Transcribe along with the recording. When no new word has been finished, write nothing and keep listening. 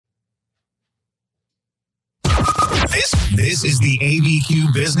This is the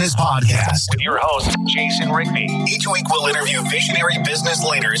ABQ Business Podcast with your host, Jason Rigby. Each week we'll interview visionary business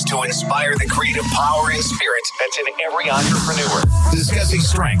leaders to inspire the creative power and spirit That's in every entrepreneur. discussing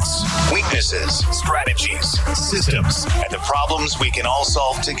strengths, weaknesses, strategies, systems, and the problems we can all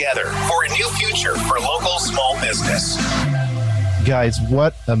solve together for a new future for local small business. Guys,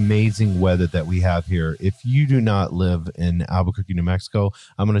 what amazing weather that we have here. If you do not live in Albuquerque, New Mexico,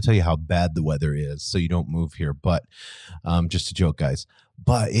 I'm going to tell you how bad the weather is so you don't move here. But just a joke, guys.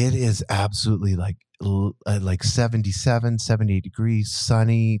 But it is absolutely like 77, 78 degrees,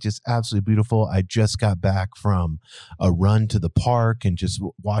 sunny, just absolutely beautiful. I just got back from a run to the park and just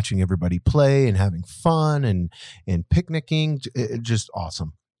watching everybody play and having fun and picnicking. Just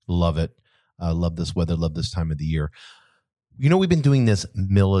awesome. Love it. Love this weather. Love this time of the year. You know, we've been doing this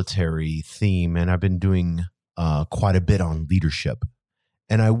military theme, and I've been doing quite a bit on leadership.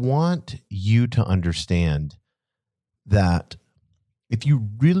 And I want you to understand that if you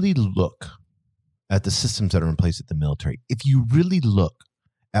really look at the systems that are in place at the military, if you really look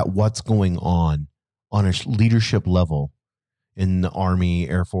at what's going on a leadership level in the Army,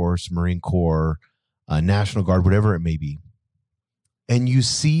 Air Force, Marine Corps, National Guard, whatever it may be, and you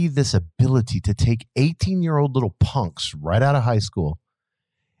see this ability to take 18-year-old little punks right out of high school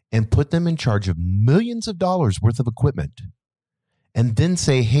and put them in charge of millions of dollars worth of equipment and then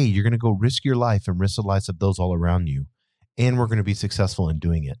say, hey, you're going to go risk your life and risk the lives of those all around you, and we're going to be successful in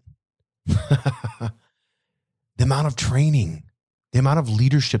doing it. The amount of training, the amount of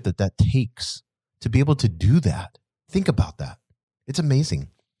leadership that takes to be able to do that. Think about that. It's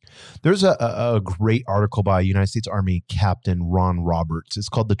amazing. There's a great article by United States Army Captain Ron Roberts. It's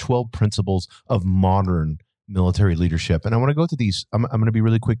called The 12 Principles of Modern Military Leadership. And I want to go through these. I'm going to be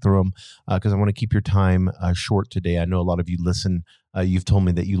really quick through them because I want to keep your time short today. I know a lot of you listen. You've told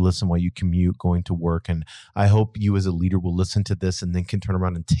me that you listen while you commute going to work. And I hope you as a leader will listen to this and then can turn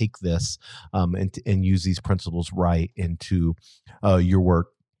around and take this and use these principles right into your work.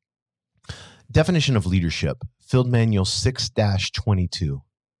 Definition of leadership, Field Manual 6-22.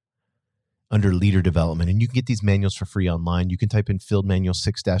 Under leader development. And you can get these manuals for free online. You can type in Field Manual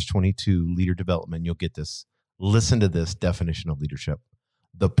 6-22 leader development. You'll get this. Listen to this definition of leadership.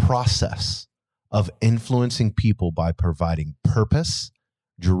 The process of influencing people by providing purpose,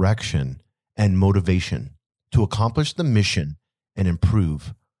 direction, and motivation to accomplish the mission and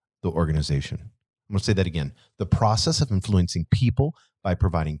improve the organization. I'm going to say that again. The process of influencing people by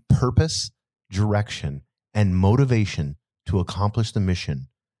providing purpose, direction, and motivation to accomplish the mission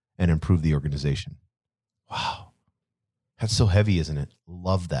and improve the organization. Wow. That's so heavy, isn't it?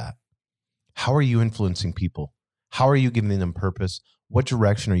 Love that. How are you influencing people? How are you giving them purpose? What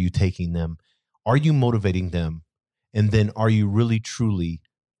direction are you taking them? Are you motivating them? And then are you really, truly,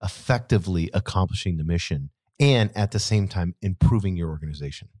 effectively accomplishing the mission and at the same time improving your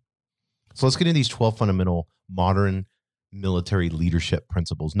organization? So let's get into these 12 fundamental modern military leadership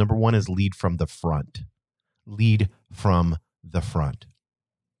principles. Number one is lead from the front. Lead from the front.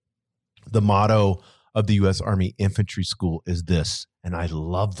 The motto of the U.S. Army Infantry School is this, and I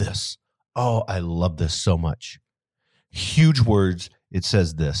love this. Oh, I love this so much. Huge words. It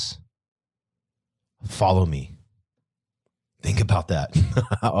says this: follow me. Think about that.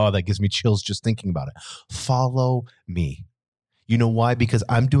 Oh, that gives me chills just thinking about it. Follow me. You know why? Because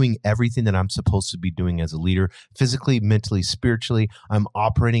I'm doing everything that I'm supposed to be doing as a leader, physically, mentally, spiritually. I'm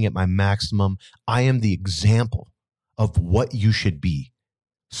operating at my maximum. I am the example of what you should be.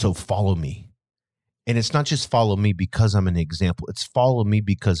 So follow me. And it's not just follow me because I'm an example. It's follow me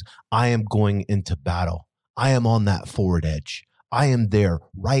because I am going into battle. I am on that forward edge. I am there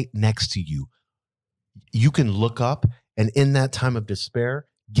right next to you. You can look up, and in that time of despair,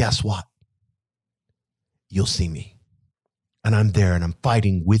 guess what? You'll see me. And I'm there, and I'm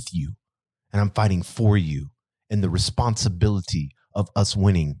fighting with you, and I'm fighting for you. And the responsibility of us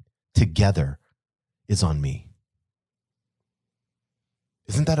winning together is on me.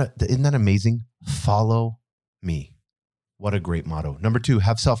 Isn't that amazing? Follow me. What a great motto. Number two,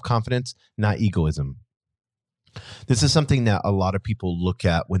 have self-confidence, not egoism. This is something that a lot of people look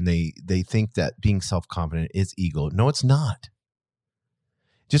at when they think that being self-confident is ego. No, it's not.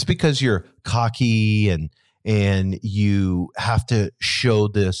 Just because you're cocky and you have to show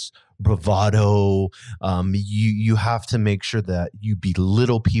this bravado, you have to make sure that you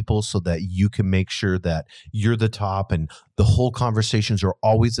belittle people so that you can make sure that you're the top, and the whole conversations are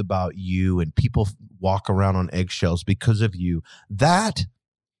always about you, and people walk around on eggshells because of you. That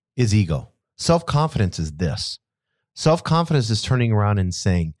is ego. Self-confidence is this. Self-confidence is turning around and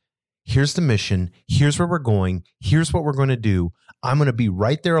saying, here's the mission, here's where we're going, here's what we're going to do. I'm going to be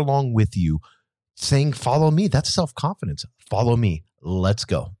right there along with you. saying, follow me. That's self-confidence. Follow me. Let's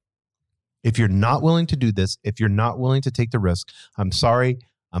go. If you're not willing to do this, if you're not willing to take the risk, I'm sorry,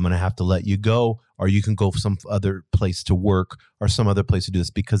 I'm going to have to let you go, or you can go some other place to work or some other place to do this,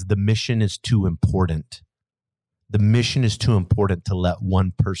 because the mission is too important. The mission is too important to let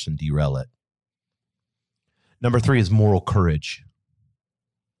one person derail it. Number 3 is moral courage.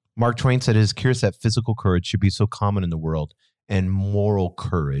 Mark Twain said, it is curious that physical courage should be so common in the world and moral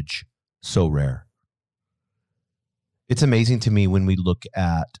courage so rare. It's amazing to me when we look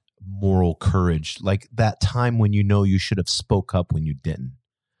at moral courage, like that time when you know you should have spoke up when you didn't.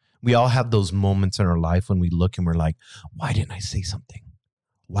 We all have those moments in our life when we look and we're like, why didn't I say something?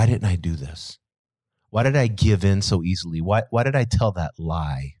 Why didn't I do this? Why did I give in so easily? Why did I tell that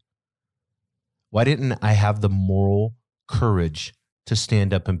lie? Why didn't I have the moral courage to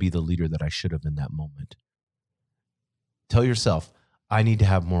stand up and be the leader that I should have in that moment? Tell yourself, I need to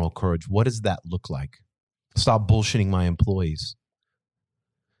have moral courage. What does that look like? Stop bullshitting my employees.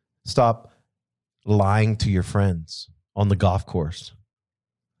 Stop lying to your friends on the golf course.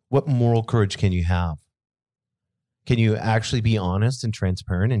 What moral courage can you have? Can you actually be honest and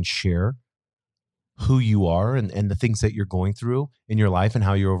transparent and share who you are and the things that you're going through in your life and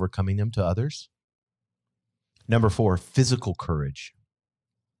how you're overcoming them to others? Number 4, physical courage.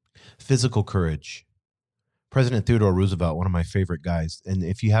 Physical courage. President Theodore Roosevelt, one of my favorite guys, and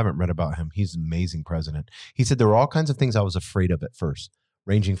if you haven't read about him, he's an amazing president. He said, there were all kinds of things I was afraid of at first,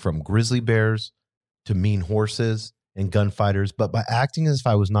 ranging from grizzly bears to mean horses and gunfighters. But by acting as if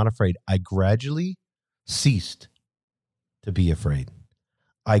I was not afraid, I gradually ceased to be afraid.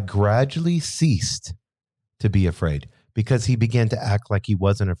 I gradually ceased to be afraid because he began to act like he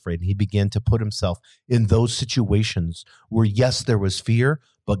wasn't afraid. And he began to put himself in those situations where, yes, there was fear,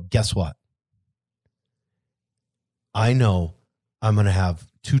 but guess what? I know I'm going to have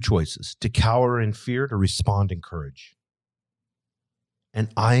 2 choices: to cower in fear, to respond in courage. And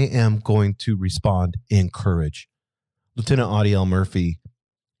I am going to respond in courage. Lieutenant Audiel Murphy,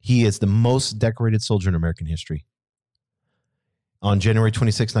 he is the most decorated soldier in American history. On January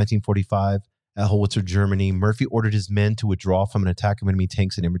 26, 1945, at Howitzer, Germany, Murphy ordered his men to withdraw from an attack of enemy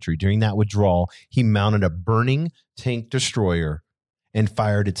tanks and infantry. During that withdrawal, he mounted a burning tank destroyer and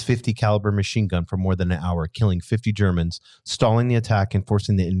fired its 50 caliber machine gun for more than an hour, killing 50 Germans, stalling the attack and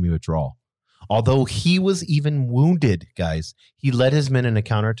forcing the enemy withdrawal. Although he was even wounded, guys, he led his men in a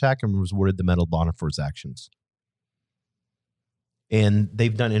counterattack and was awarded the Medal of Honor for his actions. And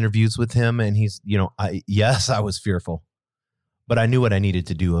they've done interviews with him, and he's, yes, I was fearful, but I knew what I needed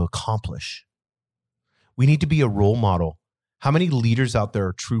to do, accomplish. We need to be a role model. How many leaders out there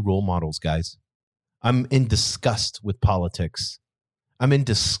are true role models, guys? I'm in disgust with politics. I'm in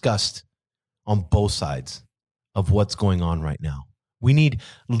disgust on both sides of what's going on right now. We need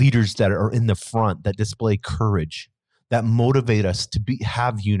leaders that are in the front, that display courage, that motivate us to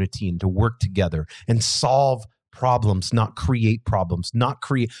have unity and to work together and solve problems, not create problems.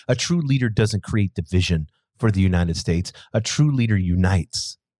 A true leader doesn't create division for the United States. A true leader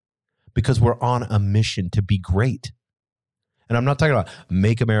unites because we're on a mission to be great. And I'm not talking about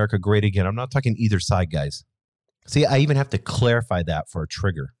make America great again. I'm not talking either side, guys. See, I even have to clarify that for a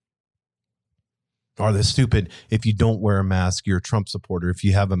trigger. Or the stupid, if you don't wear a mask, you're a Trump supporter. If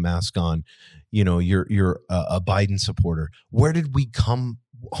you have a mask on, you're a Biden supporter. Where did we come?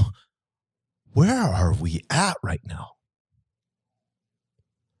 Where are we at right now?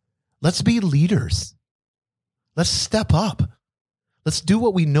 Let's be leaders. Let's step up. Let's do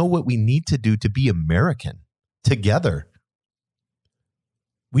what we know what we need to do to be American together.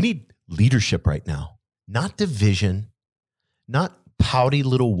 We need leadership right now. Not division, not pouty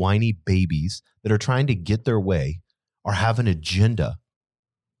little whiny babies that are trying to get their way or have an agenda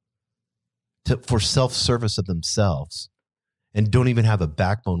for self-service of themselves and don't even have a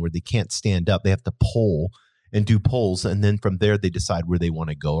backbone where they can't stand up. They have to poll and do polls, and then from there they decide where they want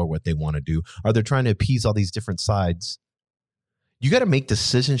to go or what they want to do. Or they're trying to appease all these different sides. You got to make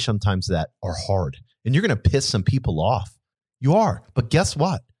decisions sometimes that are hard, and you're going to piss some people off. You are, but guess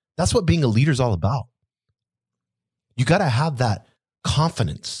what? That's what being a leader is all about. You got to have that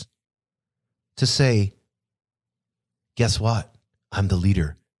confidence to say, guess what? I'm the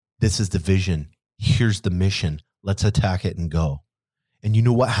leader. This is the vision. Here's the mission. Let's attack it and go. And you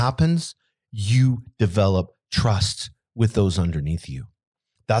know what happens? You develop trust with those underneath you.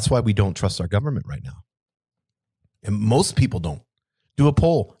 That's why we don't trust our government right now. And most people don't. Do a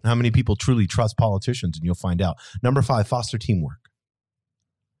poll on how many people truly trust politicians, and you'll find out. Number 5, foster teamwork.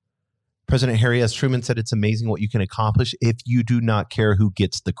 President Harry S. Truman said it's amazing what you can accomplish if you do not care who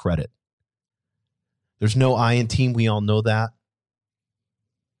gets the credit. There's no I in team. We all know that.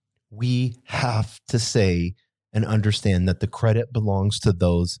 we have to say and understand that the credit belongs to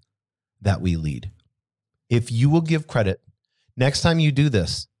those that we lead. If you will give credit, next time you do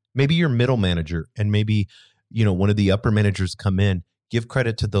this, maybe your middle manager and maybe, one of the upper managers come in, give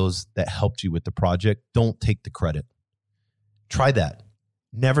credit to those that helped you with the project. Don't take the credit. Try that.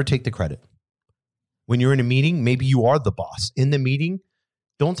 Never take the credit. When you're in a meeting, maybe you are the boss. In the meeting,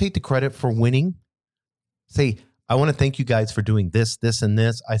 don't take the credit for winning. Say, I want to thank you guys for doing this, this, and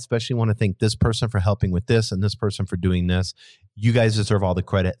this. I especially want to thank this person for helping with this and this person for doing this. You guys deserve all the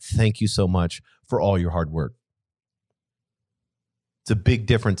credit. Thank you so much for all your hard work. It's a big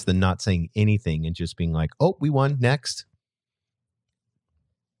difference than not saying anything and just being like, oh, we won, next.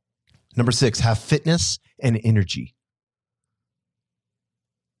 Number 6, have fitness and energy.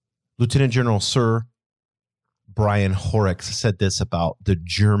 Lieutenant General Sir Brian Horrocks said this about the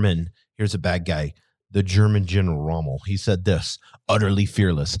German, here's a bad guy, the German General Rommel. He said this, utterly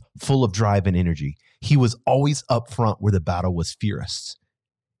fearless, full of drive and energy. He was always up front where the battle was fiercest.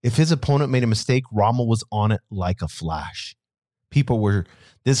 If his opponent made a mistake, Rommel was on it like a flash. People were,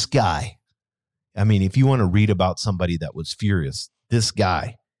 this guy, I mean, if you want to read about somebody that was furious, this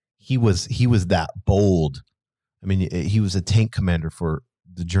guy, he was that bold. I mean, he was a tank commander for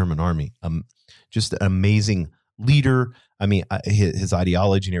the German army. Just an amazing leader. I mean, his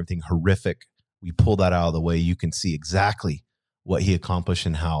ideology and everything, horrific. We pull that out of the way. You can see exactly what he accomplished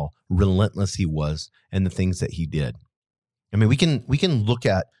and how relentless he was and the things that he did. I mean, we can look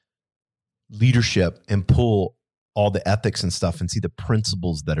at leadership and pull all the ethics and stuff and see the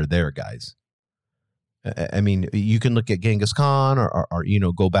principles that are there, guys. I mean, you can look at Genghis Khan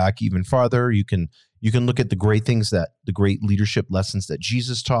or go back even farther. You can look at the great things that the great leadership lessons that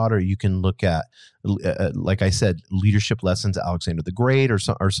Jesus taught, or you can look at, like I said, leadership lessons Alexander the Great or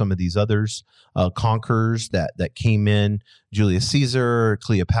some of these others, conquerors that came in, Julius Caesar,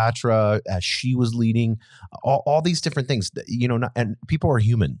 Cleopatra, as she was leading, all these different things, and people are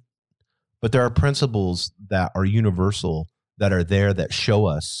human, but there are principles that are universal that are there that show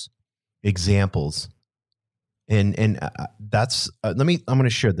us examples. And that's, I'm going to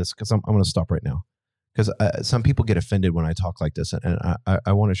share this because I'm going to stop right now because some people get offended when I talk like this. And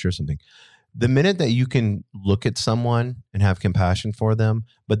I want to share something. The minute that you can look at someone and have compassion for them,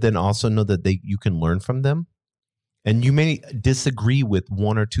 but then also know that you can learn from them, and you may disagree with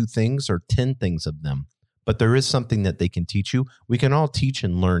one or two things or 10 things of them, but there is something that they can teach you. We can all teach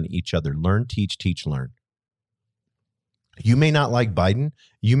and learn each other. Learn, teach, learn. You may not like Biden,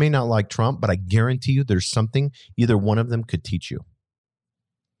 you may not like Trump, but I guarantee you there's something either one of them could teach you.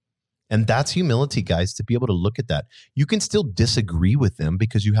 And that's humility, guys, to be able to look at that. You can still disagree with them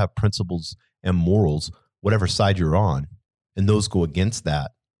because you have principles and morals, whatever side you're on, and those go against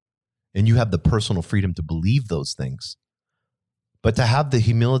that. And you have the personal freedom to believe those things. But to have the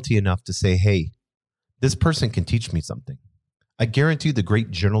humility enough to say, hey, this person can teach me something. I guarantee you the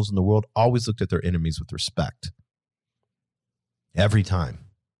great generals in the world always looked at their enemies with respect. Every time.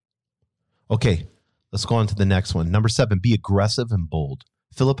 Okay, let's go on to the next one. Number 7, be aggressive and bold.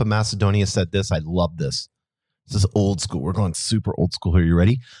 Philip of Macedonia said this. I love this. This is old school. We're going super old school here. You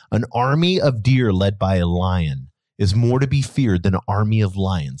ready? An army of deer led by a lion is more to be feared than an army of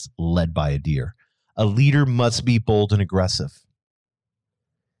lions led by a deer. A leader must be bold and aggressive.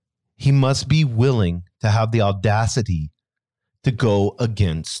 He must be willing to have the audacity to go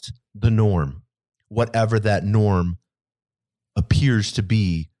against the norm, whatever that norm appears to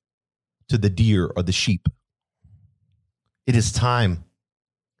be to the deer or the sheep. It is time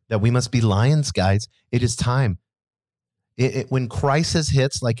that we must be lions, guys. It is time. When crisis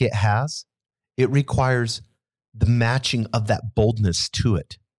hits like it has, it requires the matching of that boldness to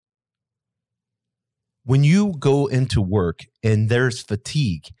it. When you go into work and there's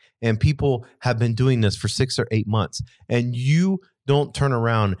fatigue and people have been doing this for 6 or 8 months and you don't turn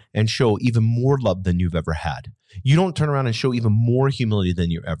around and show even more love than you've ever had. You don't turn around and show even more humility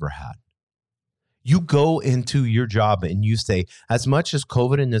than you ever had. You go into your job and you say, as much as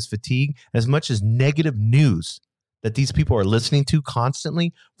COVID and this fatigue, as much as negative news that these people are listening to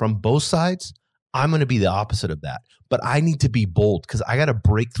constantly from both sides, I'm going to be the opposite of that. But I need to be bold because I got to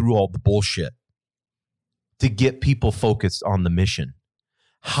break through all the bullshit to get people focused on the mission.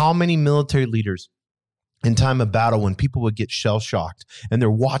 How many military leaders in time of battle, when people would get shell-shocked and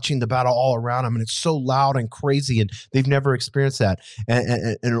they're watching the battle all around them and it's so loud and crazy and they've never experienced that.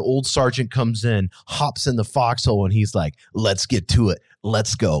 And an old sergeant comes in, hops in the foxhole, and he's like, let's get to it.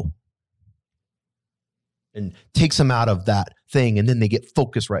 Let's go. And takes them out of that thing, and then they get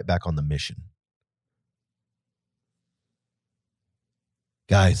focused right back on the mission.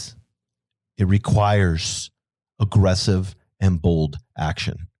 Guys, it requires aggressive and bold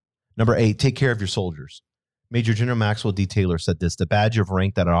action. Number 8, take care of your soldiers. Major General Maxwell D. Taylor said this: the badge of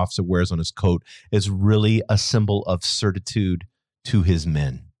rank that an officer wears on his coat is really a symbol of certitude to his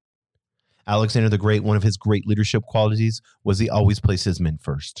men. Alexander the Great, one of his great leadership qualities was he always placed his men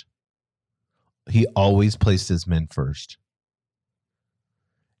first. He always placed his men first.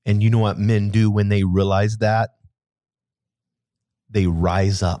 And you know what men do when they realize that? They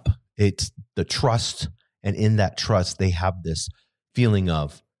rise up. It's the trust. And in that trust, they have this feeling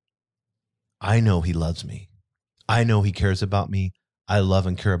of, I know he loves me. I know he cares about me. I love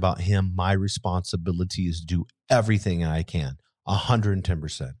and care about him. My responsibility is to do everything I can,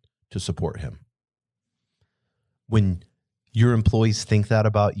 110%, to support him. When your employees think that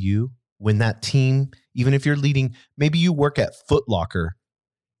about you, when that team, even if you're leading, maybe you work at Foot Locker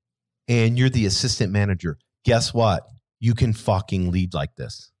and you're the assistant manager, guess what? You can fucking lead like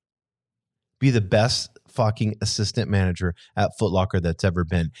this. Be the best fucking assistant manager at Foot Locker that's ever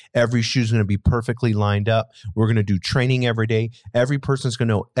been. Every shoe's going to be perfectly lined up. We're going to do training every day. Every person's going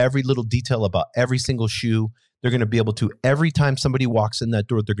to know every little detail about every single shoe. They're going to be able to, every time somebody walks in that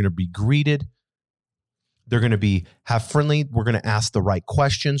door, they're going to be greeted. They're going to have friendly. We're going to ask the right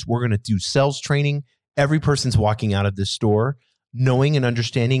questions. We're going to do sales training. Every person's walking out of this store knowing and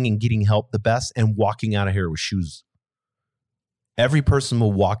understanding and getting help the best and walking out of here with shoes. Every person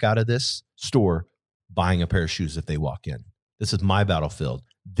will walk out of this store buying a pair of shoes if they walk in. This is my battlefield.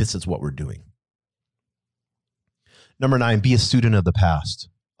 This is what we're doing. Number 9, be a student of the past.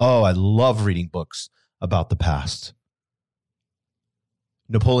 Oh, I love reading books about the past.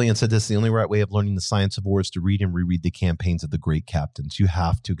 Napoleon said this: the only right way of learning the science of war is to read and reread the campaigns of the great captains. You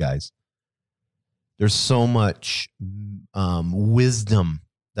have to, guys. There's so much wisdom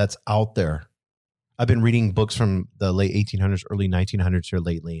that's out there. I've been reading books from the late 1800s, early 1900s here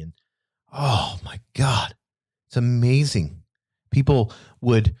lately, and oh my God, it's amazing. People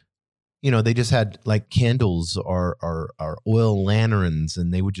would, they just had like candles or oil lanterns,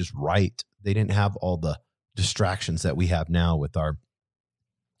 and they would just write. They didn't have all the distractions that we have now with our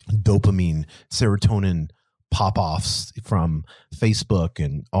dopamine, serotonin pop-offs from Facebook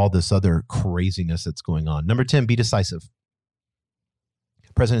and all this other craziness that's going on. Number 10, be decisive.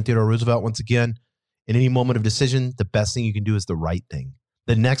 President Theodore Roosevelt, once again, in any moment of decision, the best thing you can do is the right thing.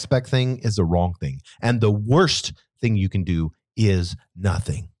 The next best thing is the wrong thing. And the worst thing you can do is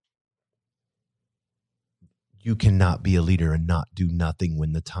nothing. You cannot be a leader and not do nothing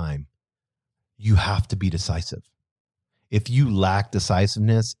when the time. You have to be decisive. If you lack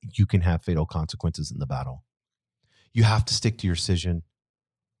decisiveness, you can have fatal consequences in the battle. You have to stick to your decision.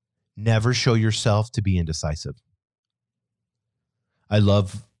 Never show yourself to be indecisive. I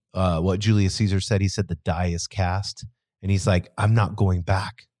love what Julius Caesar said. He said, the die is cast. And he's like, I'm not going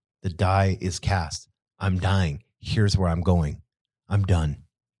back. The die is cast. I'm dying. Here's where I'm going. I'm done.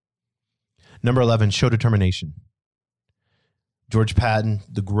 Number 11, show determination. George Patton,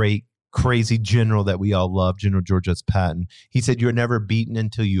 the great, crazy general that we all love, General George S. Patton, he said, you're never beaten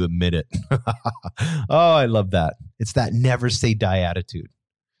until you admit it. Oh, I love that. It's that never say die attitude.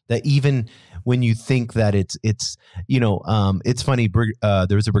 That even when you think that it's funny. There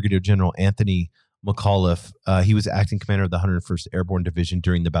was a Brigadier General, Anthony McAuliffe. He was acting commander of the 101st Airborne Division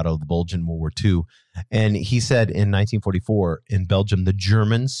during the Battle of the Bulge in World War II. And he said in 1944 in Belgium, the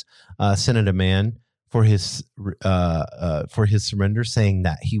Germans sent a demand for his surrender, saying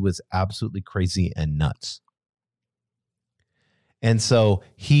that he was absolutely crazy and nuts. And so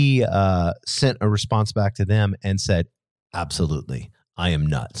he sent a response back to them and said, absolutely, I am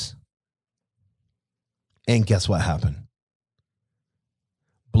nuts. And guess what happened?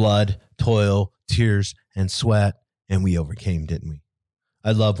 Blood, toil, tears, and sweat, and we overcame, didn't we?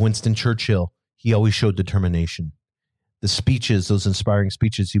 I love Winston Churchill. He always showed determination. The speeches, those inspiring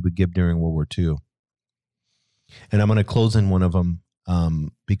speeches he would give during World War II. And I'm going to close in one of them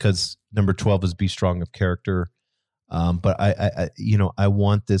because number 12 is be strong of character. But I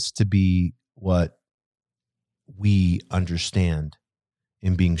want this to be what we understand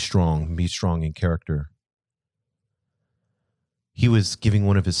in being strong, be strong in character. He was giving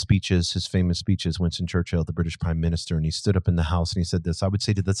one of his speeches, his famous speeches, Winston Churchill, the British Prime Minister, and he stood up in the House and he said this: I would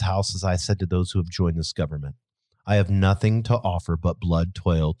say to this House, as I said to those who have joined this government, I have nothing to offer but blood,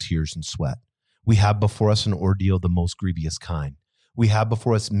 toil, tears, and sweat. We have before us an ordeal the most grievous kind. We have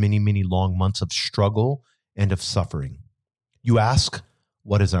before us many, many long months of struggle and of suffering. You ask,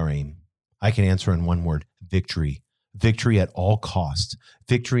 what is our aim? I can answer in one word: victory. victory at all cost,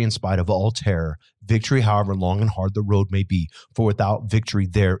 victory in spite of all terror, victory however long and hard the road may be, for without victory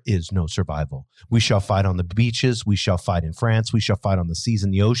there is no survival. We shall fight on the beaches, we shall fight in France, we shall fight on the seas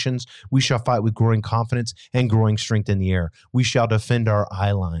and the oceans, we shall fight with growing confidence and growing strength in the air. We shall defend our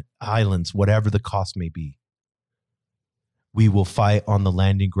islands, whatever the cost may be. We will fight on the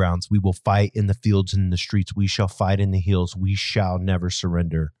landing grounds, we will fight in the fields and in the streets, we shall fight in the hills, we shall never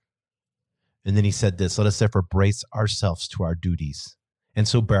surrender. And then he said this, let us therefore brace ourselves to our duties, and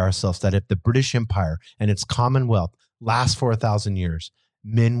so bear ourselves that if the British Empire and its commonwealth last for 1,000 years,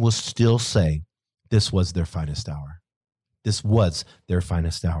 men will still say this was their finest hour. This was their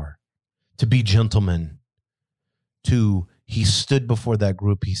finest hour. To be gentlemen, he stood before that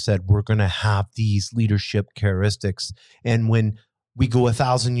group, he said, we're going to have these leadership characteristics. And when we go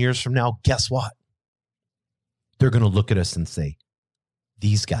 1,000 years from now, guess what? They're going to look at us and say,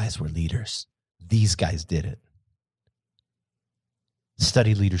 these guys were leaders. These guys did it.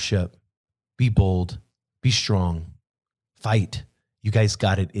 Study leadership. Be bold. Be strong. Fight. You guys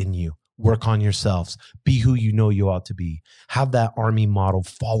got it in you. Work on yourselves. Be who you know you ought to be. Have that army model.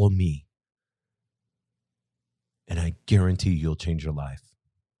 Follow me. And I guarantee you'll change your life.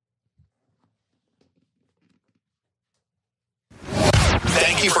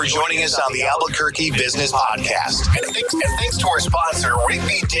 Thank you for joining us on the Albuquerque Business Podcast. And thanks to our sponsor,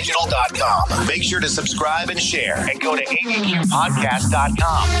 RigbyDigital.com. Make sure to subscribe and share. And go to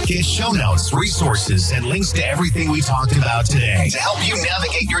ABQPodcast.com. Get show notes, resources, and links to everything we talked about today to help you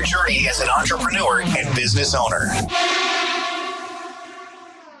navigate your journey as an entrepreneur and business owner.